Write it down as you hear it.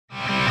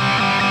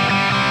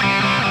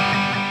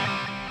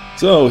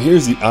So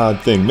here's the odd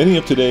thing. Many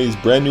of today's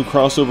brand new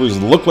crossovers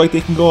look like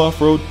they can go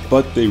off-road,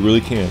 but they really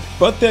can't.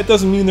 But that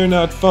doesn't mean they're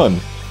not fun.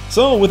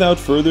 So without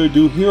further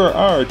ado, here are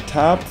our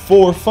top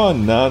 4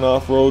 fun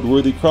non-off-road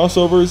worthy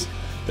crossovers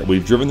that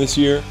we've driven this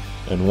year,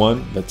 and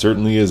one that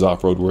certainly is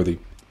off-road worthy.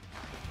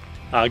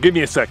 Give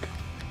me a sec.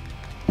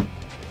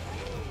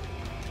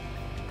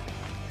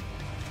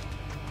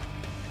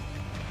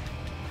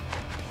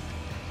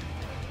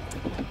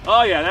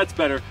 Oh yeah, that's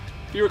better.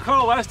 If you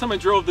recall, last time I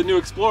drove the new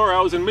Explorer,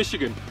 I was in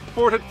Michigan.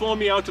 Ford had flown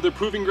me out to their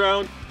proving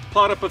ground,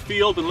 plowed up a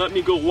field, and let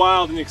me go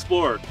wild in the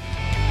Explorer.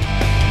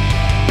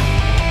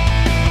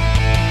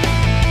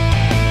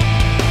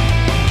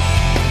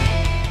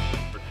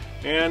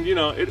 And you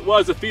know, it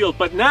was a field,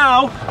 but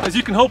now, as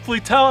you can hopefully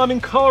tell, I'm in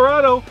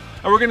Colorado,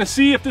 and we're gonna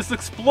see if this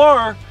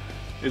Explorer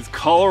is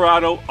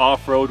Colorado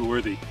off-road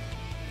worthy.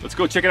 Let's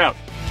go check it out.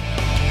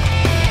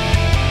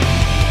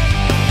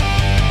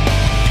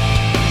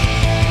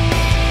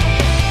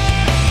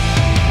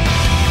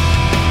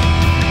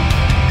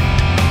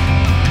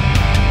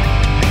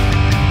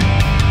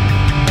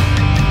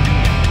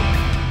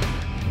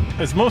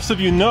 As most of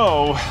you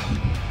know,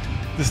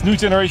 this new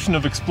generation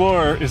of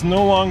Explorer is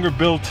no longer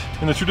built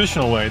in the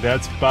traditional way.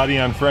 That's body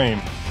on frame.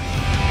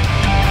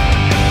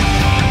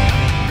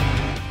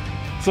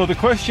 So the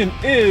question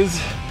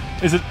is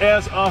it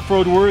as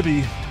off-road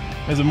worthy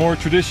as a more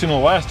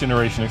traditional last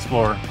generation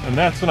Explorer? And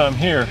that's what I'm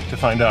here to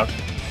find out.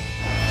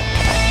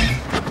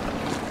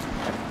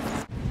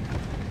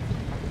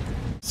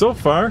 So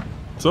far,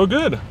 so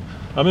good.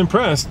 I'm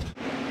impressed.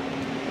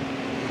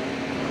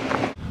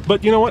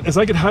 But you know what, as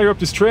I get higher up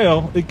this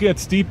trail, it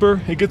gets steeper,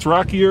 it gets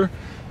rockier,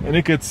 and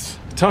it gets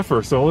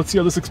tougher. So let's see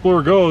how this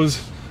Explorer goes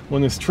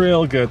when this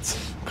trail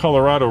gets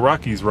Colorado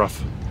Rockies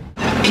rough.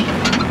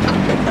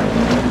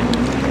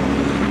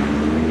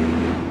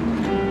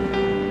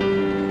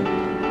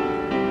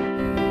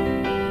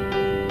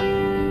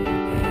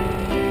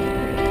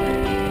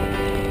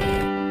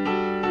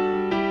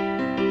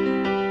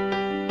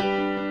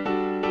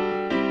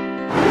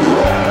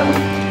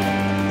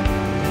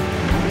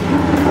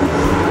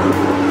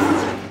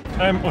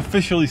 I'm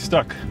officially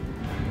stuck,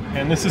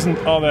 and this isn't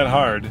all that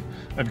hard.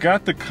 I've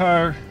got the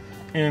car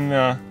in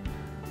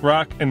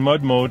rock and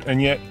mud mode, and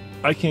yet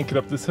I can't get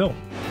up this hill.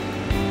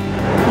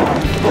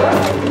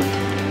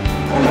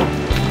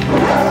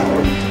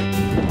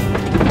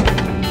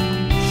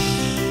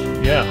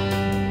 Yeah,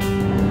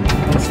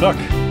 I'm stuck.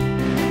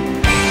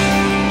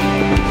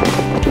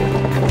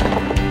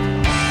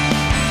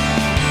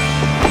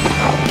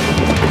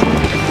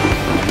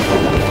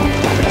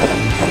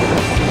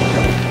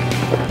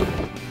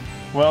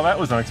 Well, that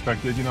was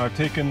unexpected. You know, I've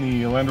taken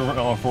the Land Rover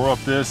LR4 up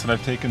this, and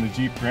I've taken the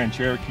Jeep Grand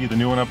Cherokee, the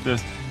new one, up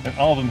this, and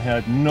all of them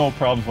had no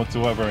problems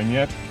whatsoever, and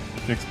yet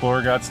the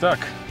Explorer got stuck.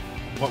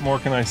 What more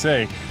can I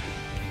say?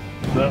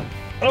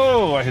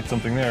 Oh, I hit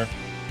something there.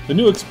 The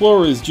new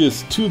Explorer is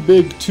just too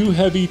big, too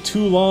heavy,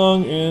 too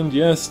long, and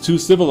yes, too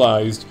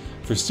civilized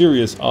for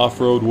serious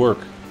off-road work.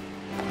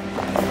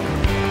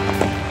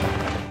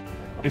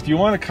 If you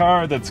want a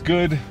car that's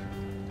good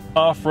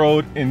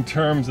off-road in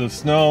terms of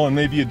snow and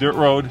maybe a dirt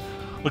road,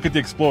 look at the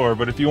Explorer.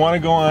 But if you want to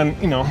go on,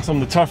 you know,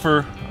 some of the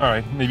tougher, all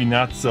right, maybe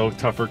not so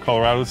tougher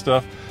Colorado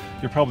stuff,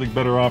 you're probably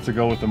better off to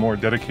go with a more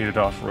dedicated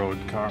off-road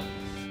car.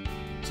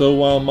 So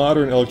while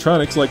modern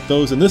electronics like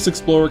those in this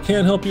Explorer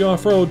can help you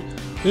off-road,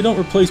 they don't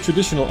replace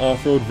traditional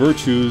off-road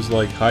virtues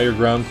like higher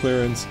ground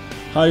clearance,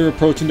 higher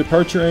approach and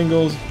departure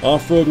angles,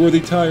 off-road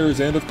worthy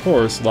tires, and of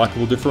course,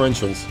 lockable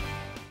differentials.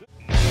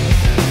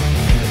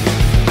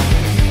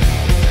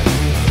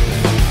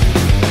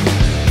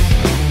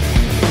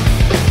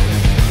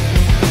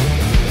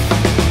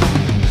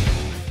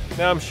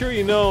 Now I'm sure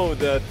you know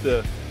that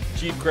the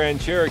Jeep Grand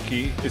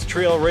Cherokee is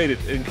trail rated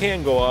and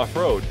can go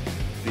off-road.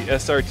 The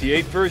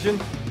SRT8 version,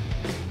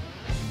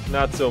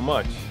 not so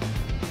much.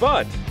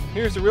 But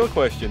here's the real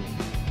question.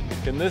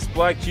 Can this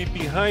black Jeep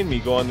behind me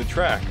go on the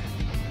track?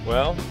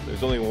 Well,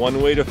 there's only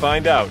one way to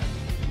find out.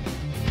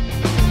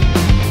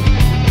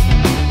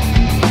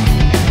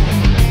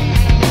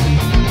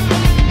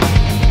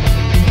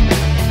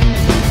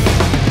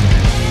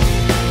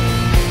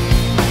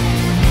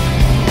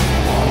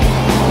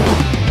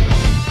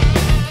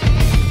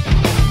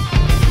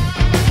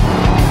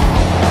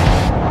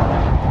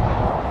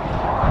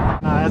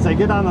 As I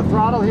get on the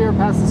throttle here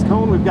past this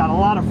cone, we've got a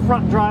lot of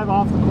front drive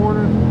off the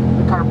corner.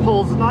 The car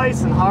pulls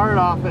nice and hard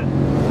off it.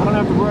 I don't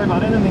have to worry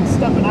about anything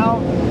stepping out.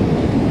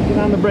 Get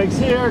on the brakes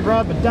here,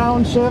 grab the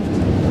downshift.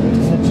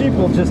 The Jeep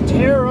will just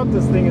tear up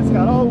this thing. It's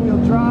got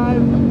all-wheel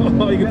drive.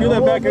 Oh, you can feel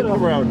that back end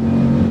come around.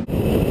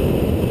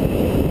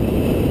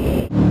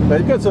 Now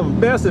you've got some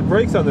massive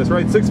brakes on this,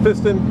 right?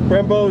 6-piston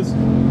Brembos.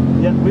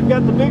 Yeah, we've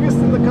got the biggest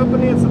in the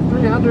company. It's a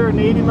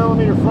 380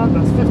 millimeter front.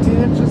 That's 15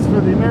 inches for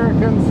the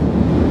Americans.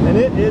 And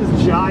it is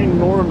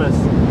ginormous.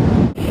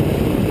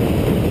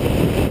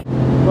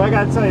 Well, I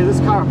gotta tell you, this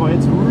car, boy,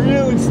 it's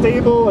really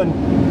stable and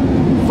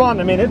fun.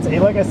 I mean, it's,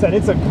 like I said,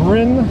 it's a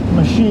grin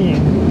machine.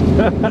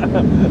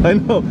 I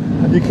know,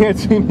 you can't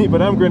see me,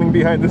 but I'm grinning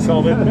behind this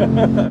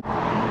helmet.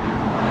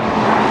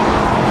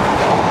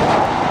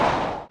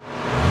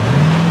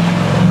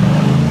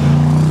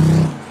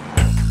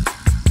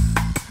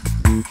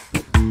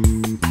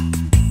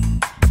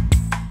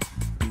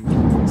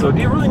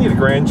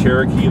 Grand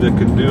Cherokee that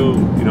could do,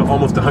 you know,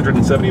 almost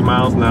 170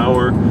 miles an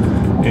hour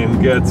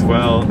and gets,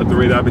 well, at the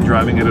rate I've been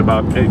driving it,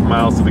 about 8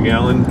 miles to the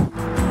gallon?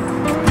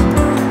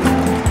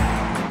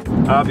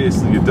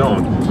 Obviously you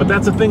don't, but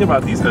that's the thing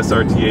about these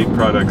SRT8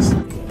 products.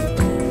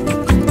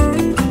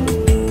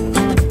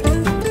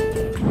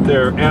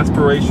 They're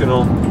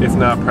aspirational, if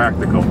not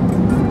practical.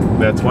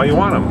 That's why you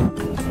want them.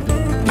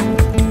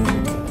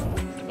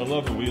 I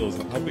love the wheels.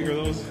 How big are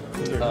those?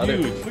 They're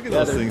huge. Look at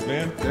those things,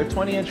 man. They're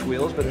 20-inch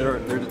wheels, but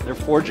they're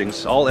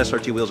forgings. All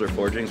SRT wheels are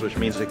forgings, which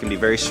means they can be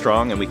very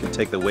strong and we can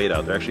take the weight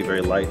out. They're actually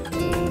very light.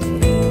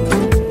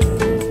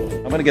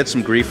 I'm going to get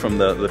some grief from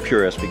the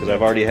purists because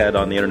I've already had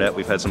on the internet,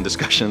 we've had some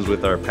discussions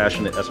with our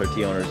passionate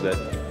SRT owners that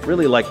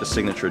really like the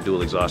signature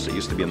dual exhaust that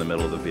used to be in the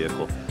middle of the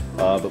vehicle.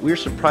 But we were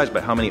surprised by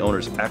how many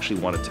owners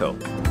actually want to tow.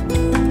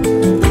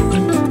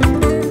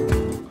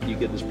 You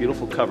get this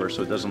beautiful cover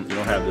so you don't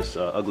have this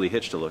ugly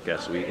hitch to look at,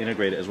 so we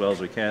integrate it as well as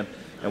we can.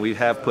 And we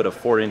have put a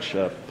 4-inch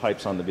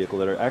pipes on the vehicle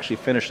that are actually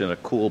finished in a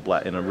cool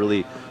black, in a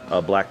really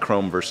black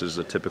chrome versus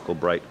a typical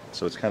bright.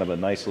 So it's kind of a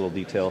nice little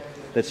detail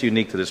that's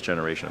unique to this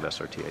generation of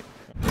SRT8.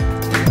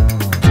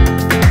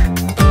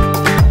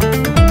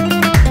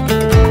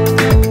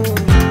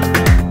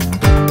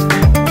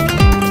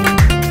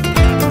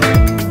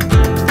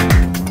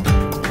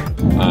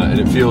 And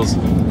it feels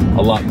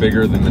a lot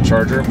bigger than the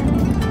Charger.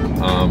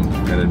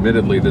 And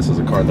admittedly, this is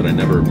a car that I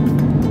never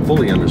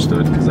fully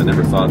understood because I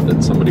never thought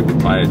that somebody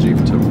would buy a Jeep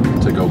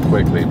to go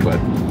quickly, but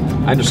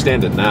I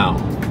understand it now,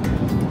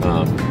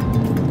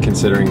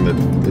 considering that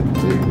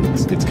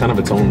it's kind of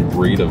its own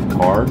breed of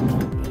car.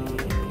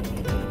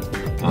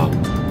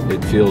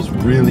 It feels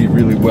really,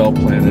 really well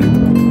planted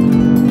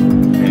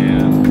and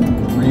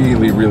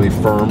really, really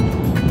firm.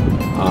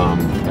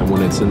 And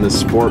when it's in this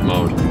sport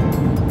mode,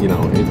 you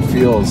know, it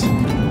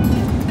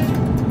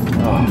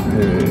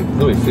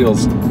really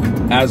feels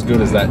as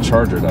good as that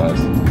Charger does.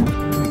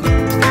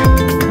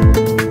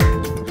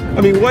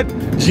 I mean, what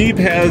Jeep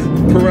has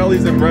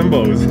Pirellis and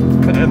Brembos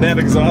and that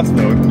exhaust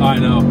note? I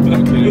know, but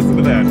I'm kidding. Listen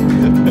to that.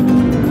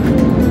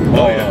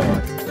 Oh yeah.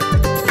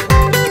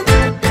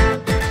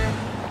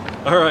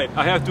 All right,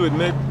 I have to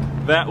admit,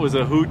 that was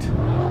a hoot.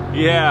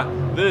 Yeah,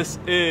 this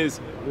is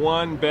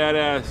one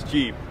badass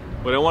Jeep.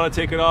 Would I want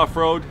to take it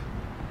off-road?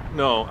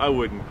 No, I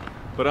wouldn't.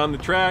 But on the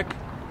track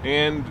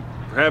and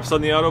perhaps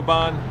on the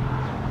Autobahn,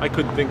 I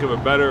couldn't think of a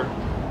better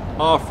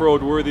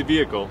off-road worthy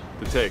vehicle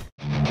to take.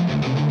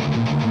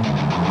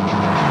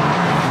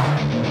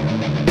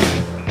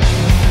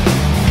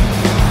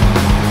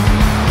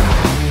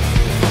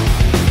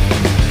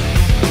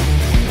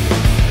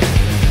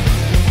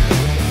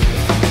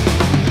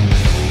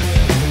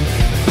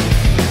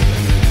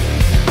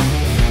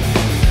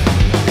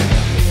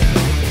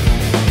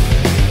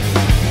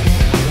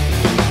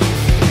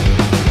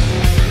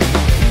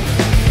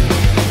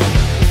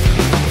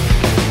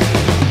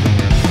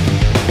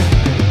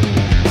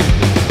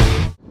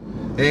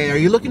 Hey, are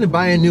you looking to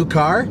buy a new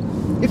car?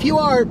 If you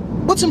are,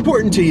 what's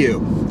important to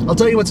you? I'll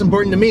tell you what's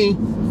important to me.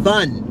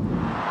 Fun.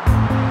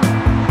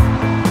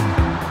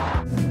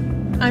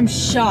 I'm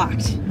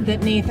shocked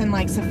that Nathan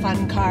likes a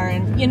fun car,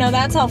 and you know,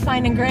 that's all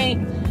fine and great,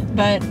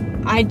 but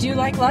I do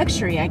like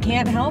luxury. I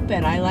can't help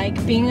it. I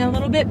like being a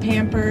little bit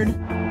pampered.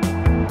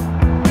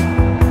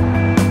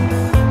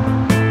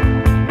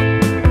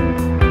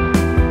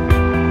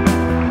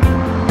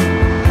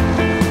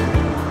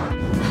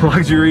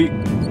 Luxury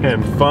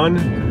and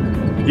fun?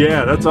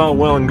 Yeah, that's all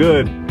well and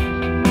good.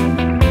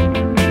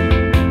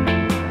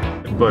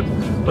 But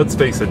let's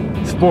face it,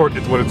 sport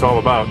is what it's all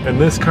about. And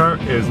this car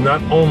is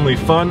not only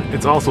fun,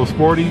 it's also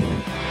sporty.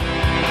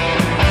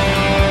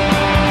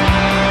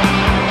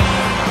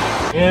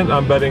 And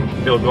I'm betting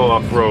it'll go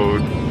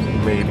off-road,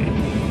 maybe.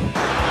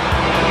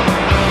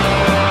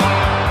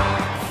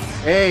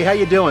 Hey, how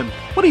you doing?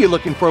 What are you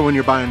looking for when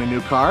you're buying a new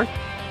car?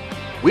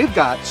 We've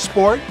got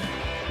sport,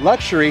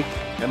 luxury,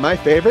 and my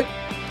favorite,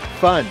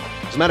 fun.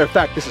 As a matter of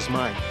fact, this is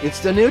mine.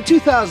 It's the new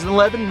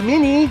 2011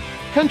 Mini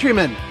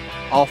Countryman.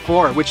 All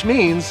 4, which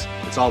means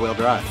it's all-wheel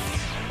drive.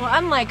 Well,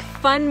 unlike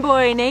fun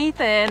boy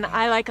Nathan,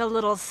 I like a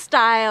little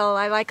style,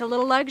 I like a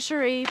little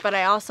luxury, but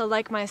I also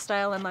like my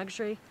style and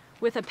luxury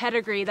with a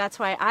pedigree. That's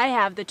why I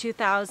have the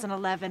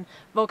 2011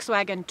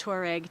 Volkswagen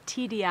Touareg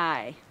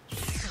TDI.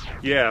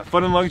 Yeah,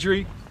 fun and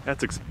luxury,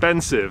 that's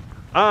expensive.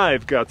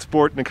 I've got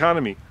sport and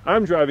economy.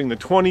 I'm driving the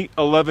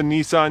 2011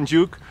 Nissan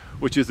Juke,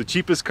 which is the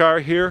cheapest car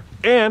here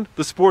and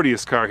the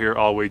sportiest car here,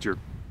 all wagered.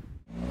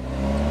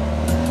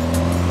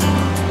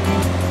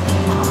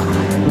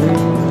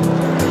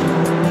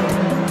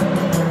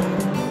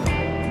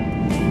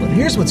 But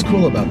here's what's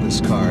cool about this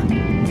car.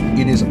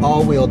 It is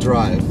all-wheel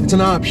drive. It's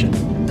an option.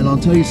 And I'll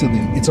tell you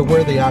something, it's a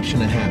worthy option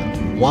to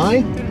have.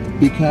 Why?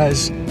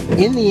 Because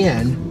in the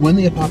end, when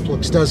the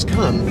apocalypse does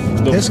come,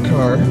 this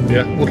car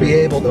will be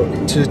able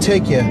to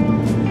take you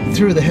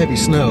through the heavy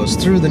snows,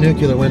 through the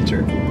nuclear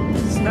winter.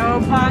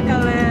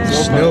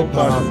 Snowpocalypse.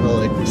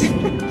 Snowpocalypse.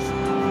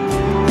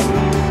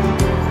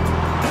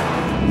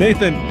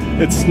 Nathan,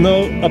 It's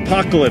snow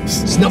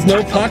apocalypse.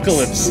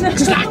 Snowpocalypse.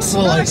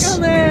 Snowpocalypse.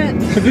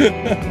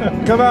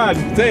 Chocolate. Come on,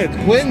 say it.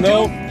 When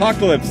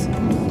Snowpocalypse.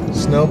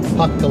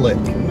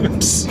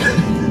 Snowpocalypse.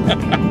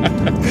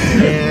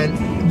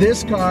 And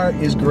this car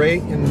is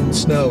great in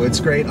snow. It's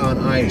great on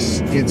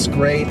ice. It's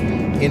great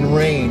in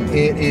rain.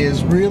 It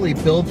is really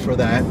built for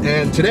that.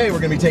 And today we're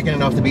going to be taking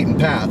it off the beaten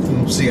path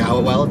and see how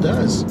well it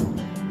does.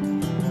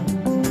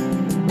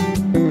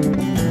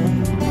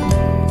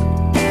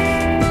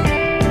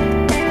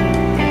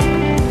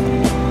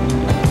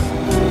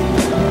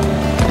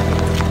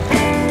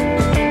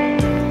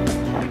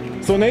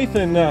 So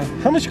Nathan,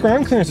 how much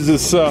ground clearance does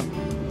this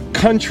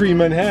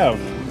Countryman have?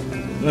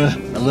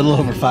 A little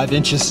over 5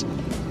 inches.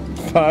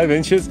 5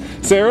 inches.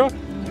 Sarah,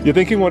 you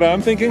thinking what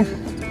I'm thinking?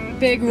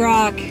 Big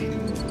rock.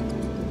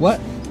 What?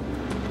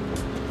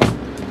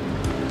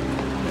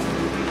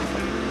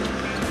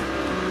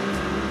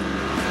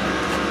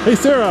 Hey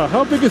Sarah,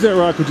 how big is that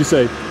rock, would you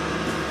say?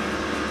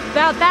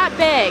 About that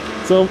big.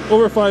 So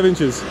over 5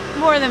 inches.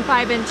 More than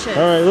 5 inches.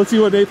 All right, let's see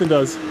what Nathan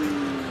does.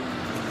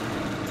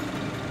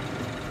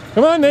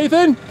 Come on,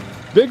 Nathan.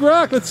 Big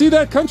rock, let's see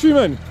that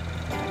Countryman.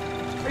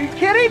 Are you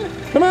kidding?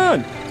 Come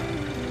on.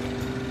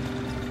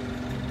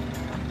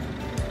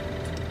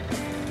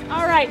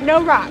 All right,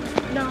 no rock.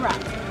 No rock.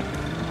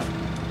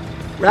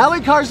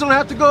 Rally cars don't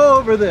have to go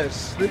over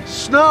this. It's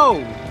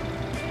snow.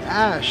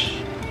 Ash.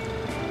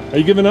 Are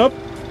you giving up?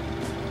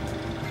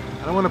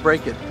 I don't want to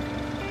break it.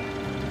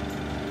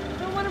 I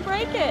don't want to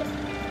break it.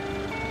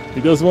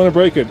 He doesn't want to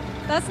break it.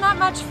 That's not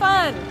much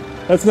fun.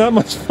 That's not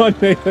much fun,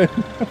 Nathan.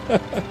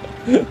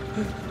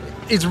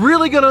 It's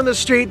really good on the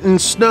street in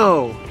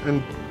snow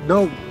and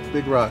no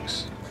big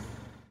rocks.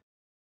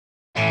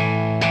 Oh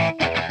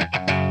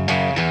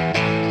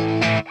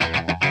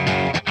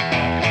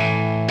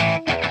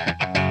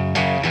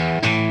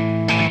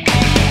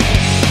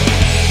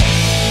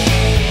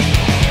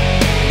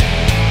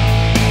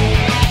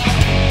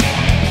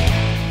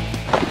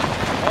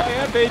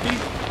yeah, baby.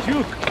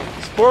 Juke.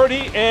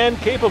 Sporty and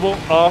capable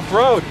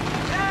off-road.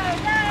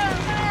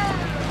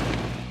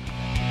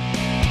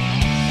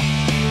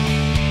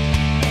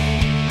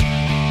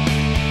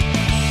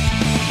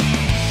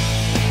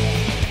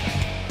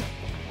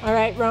 All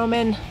right,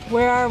 Roman,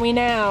 where are we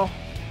now?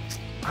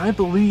 I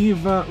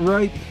believe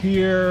right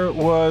here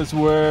was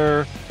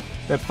where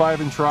that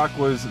 5-inch rock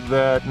was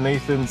that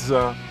Nathan's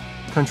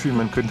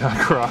Countryman could not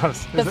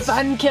cross. The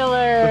fun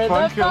killer.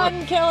 The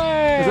fun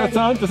killer.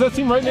 Does that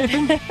seem right,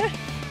 Nathan?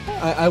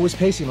 I was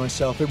pacing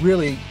myself. It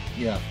really,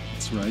 yeah,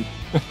 that's right.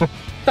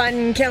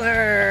 Fun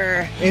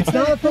killer. It's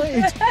not fun.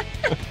 It's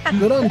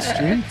good on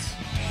streets.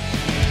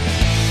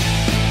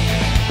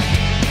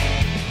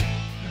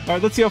 All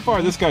right, let's see how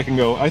far this guy can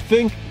go. I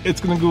think it's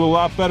going to go a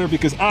lot better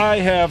because I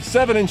have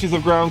 7 inches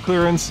of ground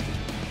clearance,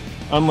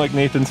 unlike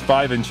Nathan's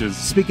 5 inches.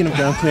 Speaking of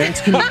ground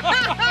clearance, can you...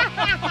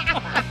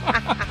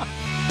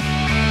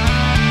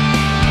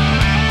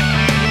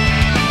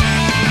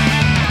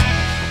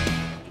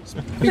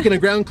 Speaking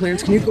of ground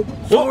clearance, can you go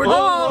forward?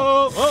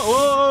 Whoa.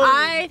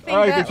 I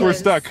think we're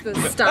stuck.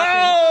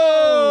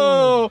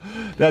 Oh,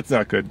 that's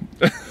not good.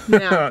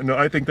 No. No,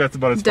 I think that's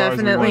about as far as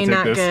we want Definitely to take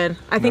not this. good.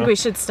 I think No. we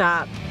should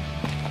stop.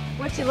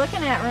 What you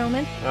looking at,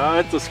 Roman?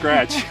 It's a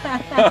scratch.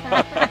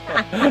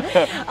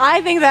 I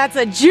think that's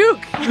a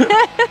juke.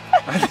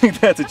 I think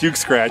that's a juke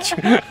scratch.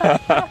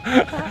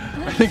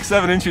 I think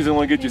 7 inches will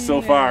only get you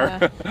so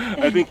far.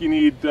 I think you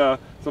need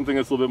something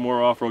that's a little bit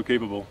more off-road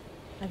capable.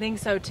 I think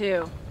so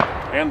too.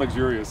 And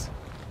luxurious.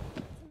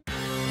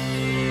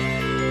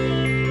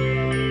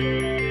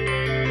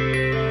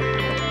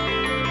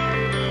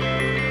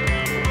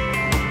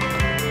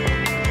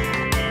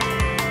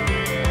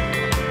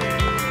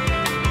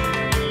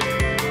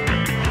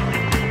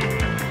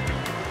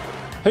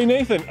 Hey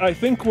Nathan, I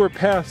think we're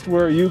past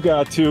where you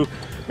got to,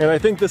 and I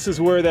think this is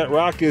where that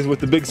rock is with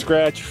the big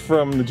scratch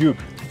from the juke.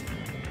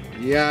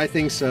 Yeah, I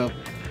think so.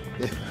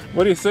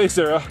 What do you say,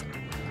 Sarah?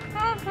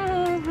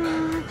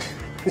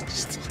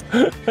 Just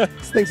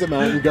thinks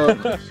about it and go.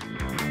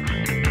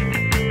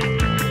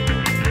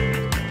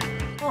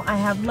 Well, I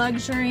have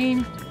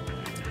luxury.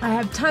 I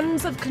have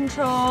tons of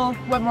control.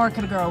 What more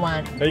could a girl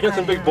want? Now you got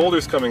some big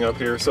boulders coming up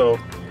here, so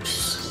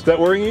is that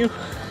worrying you?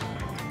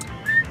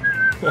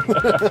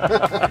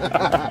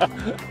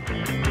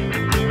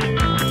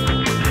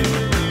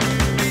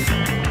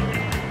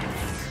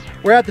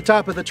 We're at the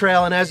top of the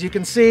trail, and as you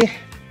can see,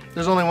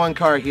 there's only one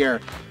car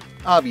here.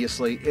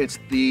 Obviously, it's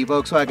the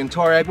Volkswagen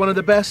Touareg, one of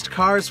the best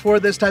cars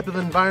for this type of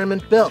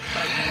environment built.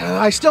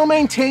 I still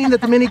maintain that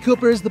the Mini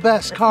Cooper is the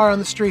best car on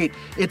the street.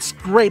 It's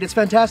great, it's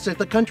fantastic.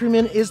 The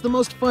Countryman is the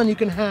most fun you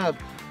can have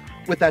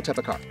with that type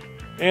of car.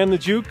 And the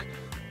Juke,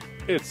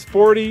 it's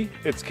sporty,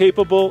 it's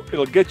capable,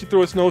 it'll get you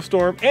through a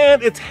snowstorm,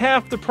 and it's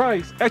half the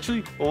price,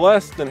 actually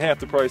less than half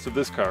the price of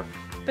this car.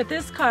 But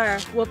this car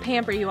will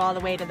pamper you all the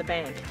way to the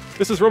bank.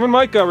 This is Roman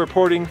Micah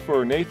reporting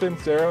for Nathan,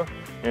 Sarah,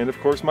 and of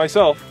course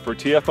myself for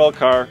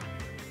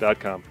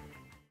TFLcar.com.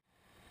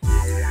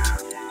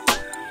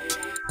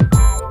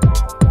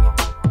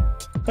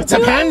 It's a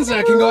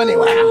Panzer, can go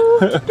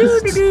anywhere.